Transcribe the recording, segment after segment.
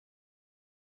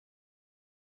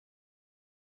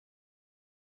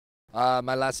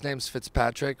My last name's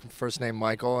Fitzpatrick, first name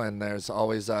Michael, and there's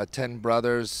always 10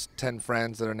 brothers, 10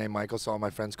 friends that are named Michael, so all my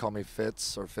friends call me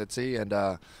Fitz or Fitzy. And,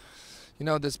 you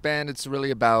know, this band, it's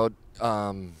really about,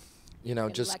 you know,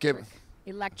 just give...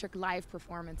 Electric live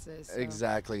performances. So.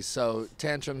 Exactly. So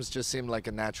Tantrums just seemed like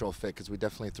a natural fit because we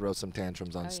definitely throw some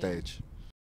tantrums on stage.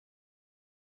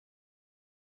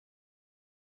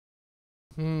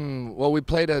 Well, we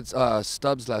played at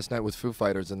Stubbs last night with Foo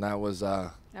Fighters, and that was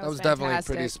definitely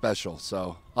pretty special.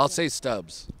 So I'll say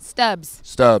Stubbs. Stubbs.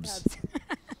 Stubbs.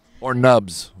 Or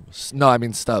Nubs. No, I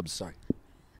mean Stubbs. Sorry.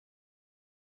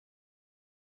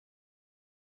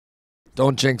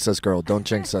 Don't jinx us, girl. Don't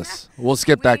jinx us. We'll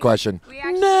skip that question.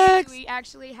 Next. We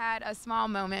actually had a small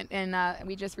moment, and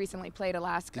we just recently played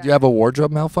Alaska. Did you have a wardrobe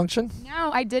malfunction?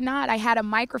 No, I did not. I had a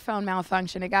microphone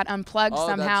malfunction. It got unplugged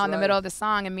somehow in the middle of the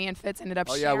song, and me and Fitz ended up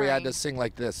sharing. Oh, yeah, we had to sing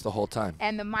like this the whole time.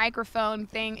 And the microphone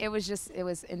thing, it was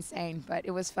insane, but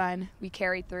it was fun. We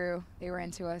carried through. They were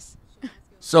into us.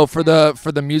 So for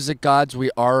the music gods, we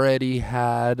already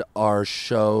had our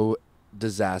show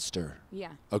Disaster.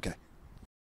 Yeah. Okay.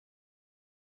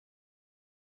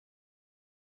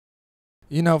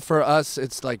 You know, for us,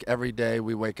 it's like every day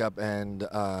we wake up and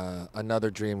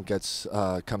another dream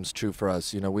comes true for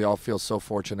us. You know, we all feel so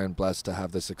fortunate and blessed to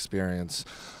have this experience.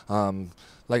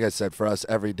 Like I said, for us,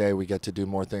 every day we get to do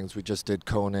more things. We just did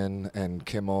Conan and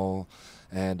Kimmel,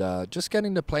 and just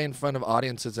getting to play in front of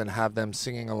audiences and have them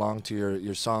singing along to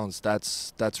your songs,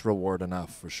 that's reward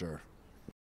enough for sure.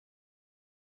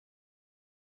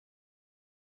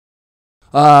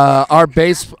 Our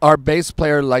bass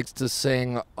player likes to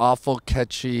sing awful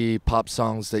catchy pop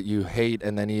songs that you hate,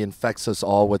 and then he infects us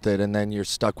all with it, and then you're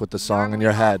stuck with the song in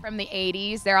your head. From the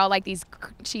 80s, they're all like these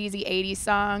cheesy 80s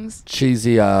songs.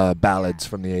 Cheesy ballads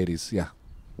from the 80s, yeah.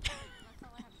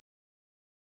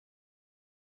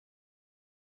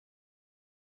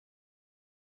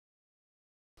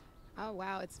 Oh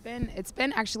wow, it's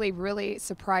been actually really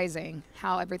surprising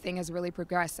how everything has really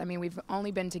progressed. I mean, we've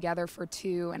only been together for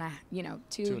two and a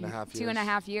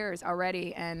half years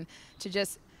already, and to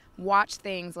just watch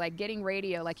things like getting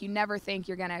radio, like you never think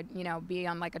you're gonna, be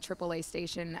on like a AAA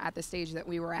station at the stage that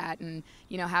we were at, and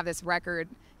have this record,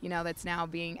 that's now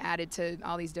being added to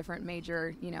all these different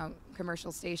major,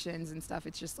 commercial stations and stuff.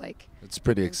 It's just like it's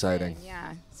pretty exciting.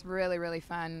 Yeah, it's really, really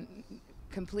fun.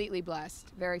 Completely blessed.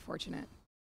 Very fortunate.